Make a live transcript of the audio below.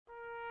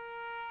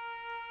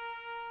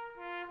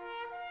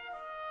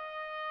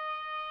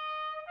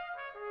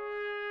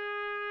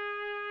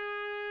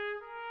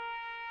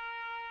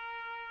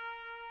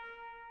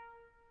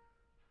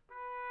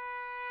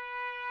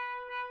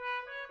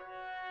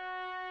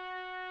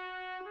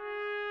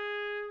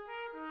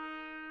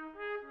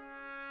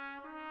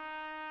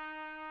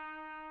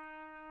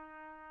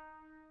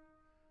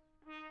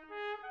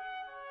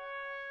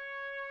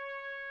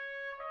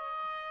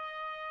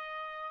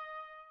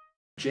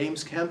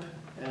James Kemp,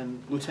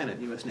 and Lieutenant,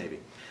 U.S. Navy.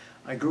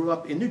 I grew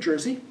up in New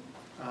Jersey,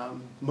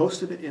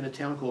 most of it in a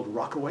town called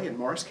Rockaway in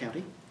Morris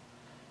County.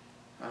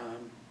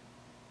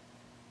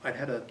 I'd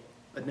had a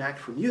knack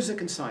for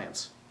music and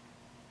science.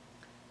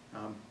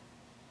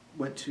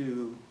 Went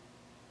to,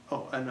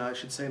 oh, and I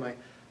should say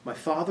my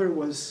father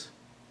was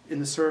in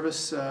the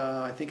service,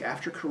 I think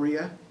after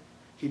Korea.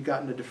 He'd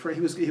gotten a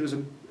he was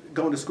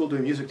going to school to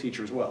be a music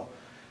teacher as well.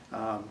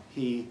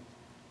 He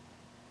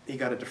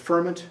got a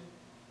deferment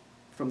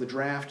from the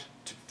draft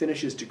to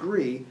finish his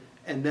degree,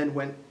 and then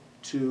went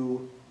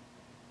to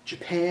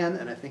Japan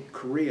and I think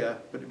Korea,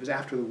 but it was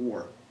after the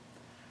war.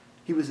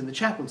 He was in the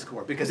chaplain's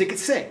corps because he could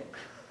sing.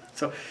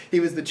 So he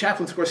was the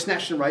chaplain's corps,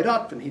 snatched him right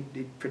up, and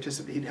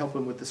he'd help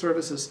him with the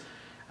services.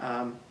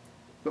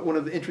 But one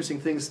of the interesting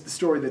things, the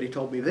story that he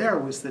told me there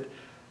was that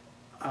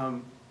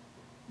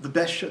the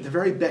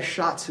very best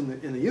shots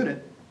in the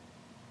unit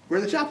were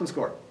in the chaplain's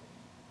corps.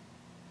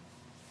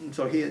 And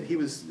so he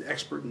was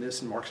expert in this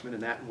and marksman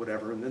and that and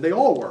whatever, and they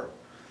all were.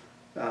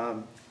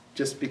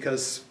 Just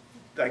because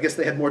I guess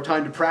they had more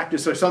time to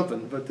practice or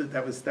something, but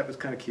that was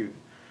kind of cute.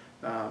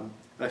 And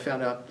I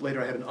found out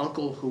later I had an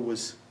uncle who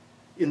was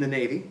in the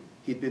Navy.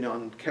 He'd been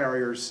on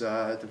carriers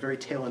at the very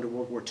tail end of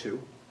World War II.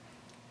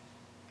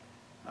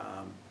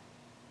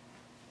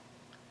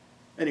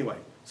 Anyway,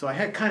 so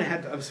I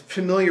was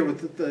familiar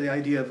with the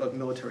idea of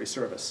military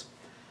service.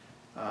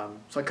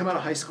 So I come out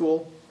of high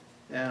school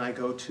and I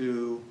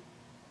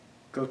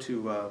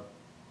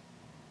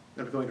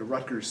I'm going to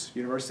Rutgers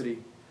University,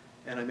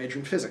 and I major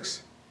in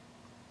physics.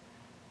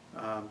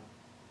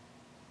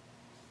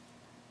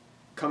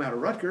 Come out of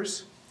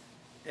Rutgers,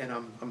 and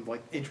I'm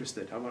like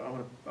interested. I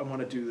want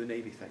to do the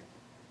Navy thing.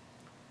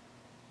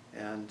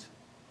 And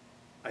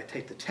I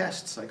take the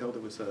tests.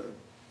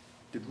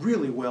 Did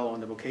really well on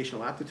the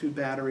vocational aptitude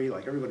battery.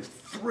 Like everybody's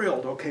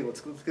thrilled. Okay, let's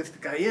get the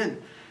guy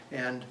in.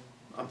 And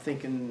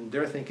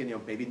they're thinking,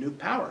 maybe nuke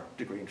power,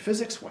 degree in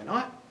physics, why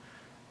not?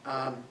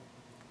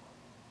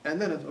 And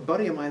then a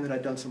buddy of mine that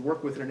I'd done some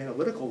work with in an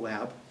analytical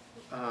lab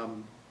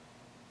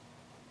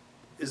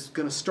is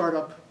going to start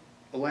up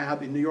a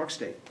lab in New York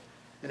State,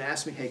 and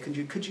asked me, hey, could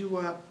you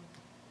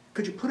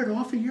put it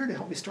off a year to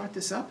help me start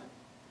this up?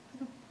 I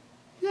go,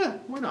 yeah,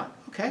 why not?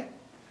 Okay.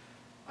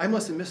 I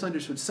must have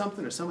misunderstood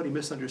something, or somebody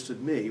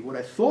misunderstood me. What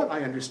I thought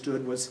I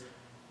understood was,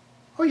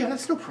 oh yeah,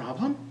 that's no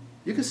problem.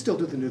 You can still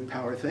do the nuke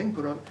power thing,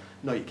 but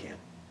no, you can't.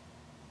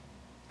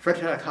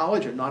 Fresh out of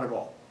college, or not at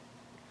all.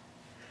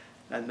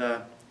 And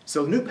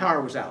so nuke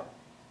power was out.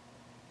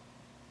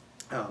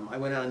 I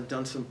went out and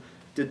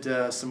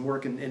did some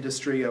work in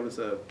industry. I was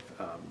a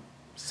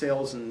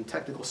sales and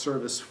technical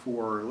service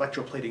for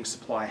electroplating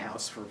supply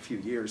house for a few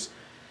years.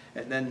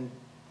 And then,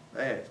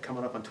 hey,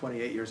 coming up on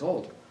 28 years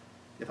old.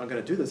 If I'm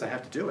going to do this, I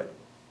have to do it.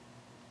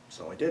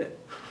 So I did it.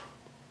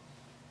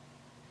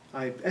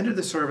 I entered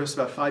the service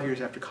about 5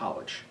 years after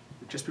college,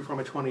 just before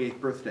my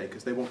 28th birthday,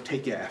 because they won't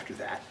take you after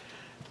that.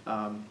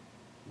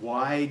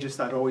 Why?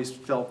 Just I'd always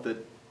felt that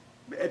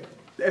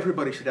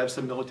everybody should have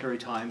some military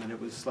time, and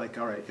it was like,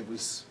 all right, it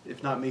was,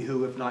 if not me,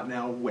 who, if not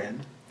now,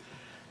 when.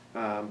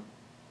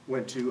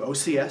 Went to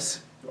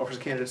OCS,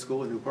 Officers Candidate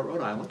School in Newport,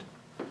 Rhode Island.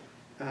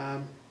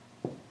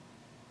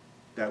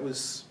 That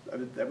was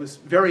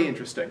very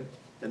interesting,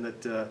 in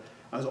that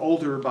I was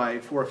older by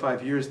 4 or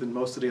 5 years than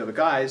most of the other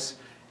guys,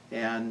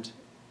 and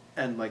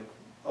like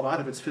a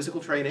lot of it's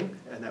physical training,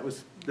 and that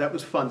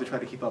was fun to try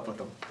to keep up with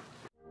them.